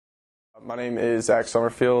My name is Zach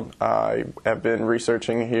Summerfield. I have been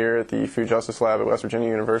researching here at the Food Justice Lab at West Virginia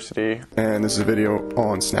University, and this is a video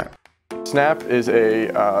on SNAP. SNAP is a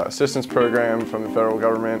assistance program from the federal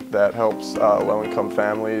government that helps low-income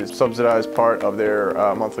families subsidize part of their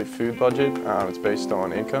monthly food budget. It's based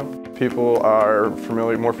on income. People are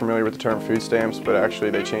more familiar with the term food stamps, but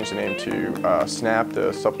actually they changed the name to SNAP,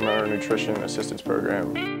 the Supplemental Nutrition Assistance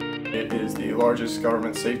Program. It is the largest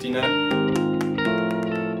government safety net.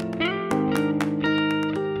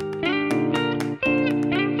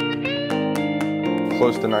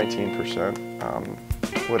 Close to 19%,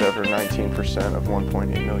 whatever 19% of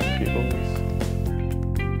 1.8 million people is.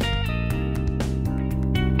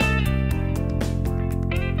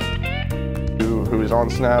 Who is on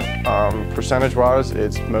SNAP? Percentage-wise,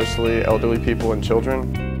 it's mostly elderly people and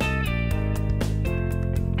children.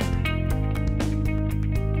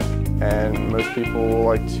 And most people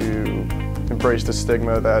like to embrace the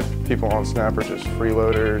stigma that people on SNAP are just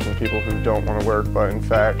freeloaders and people who don't want to work, but in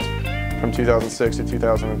fact, from 2006 to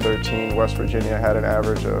 2013, West Virginia had an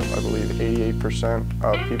average of, I believe, 88%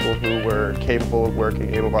 of people who were capable of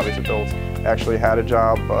working, able-bodied adults, actually had a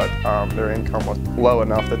job, but their income was low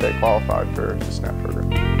enough that they qualified for the SNAP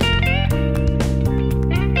program.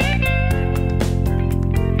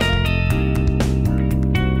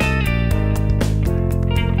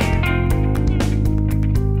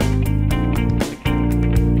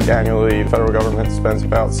 Annually, the federal government spends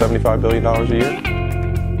about $75 billion a year.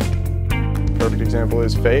 Perfect example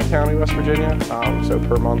is Fayette County, West Virginia. So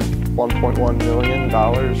per month, $1.1 million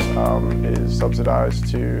is subsidized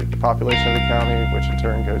to the population of the county, which in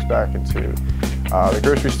turn goes back into the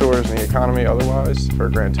grocery stores and the economy otherwise, for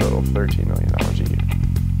a grand total of $13 million a year.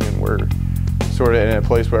 And we're sort of in a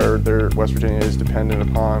place where West Virginia is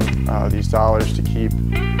dependent upon these dollars to keep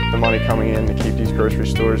the money coming in, to keep these grocery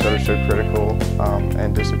stores that are so critical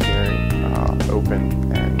and disappearing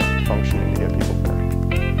open.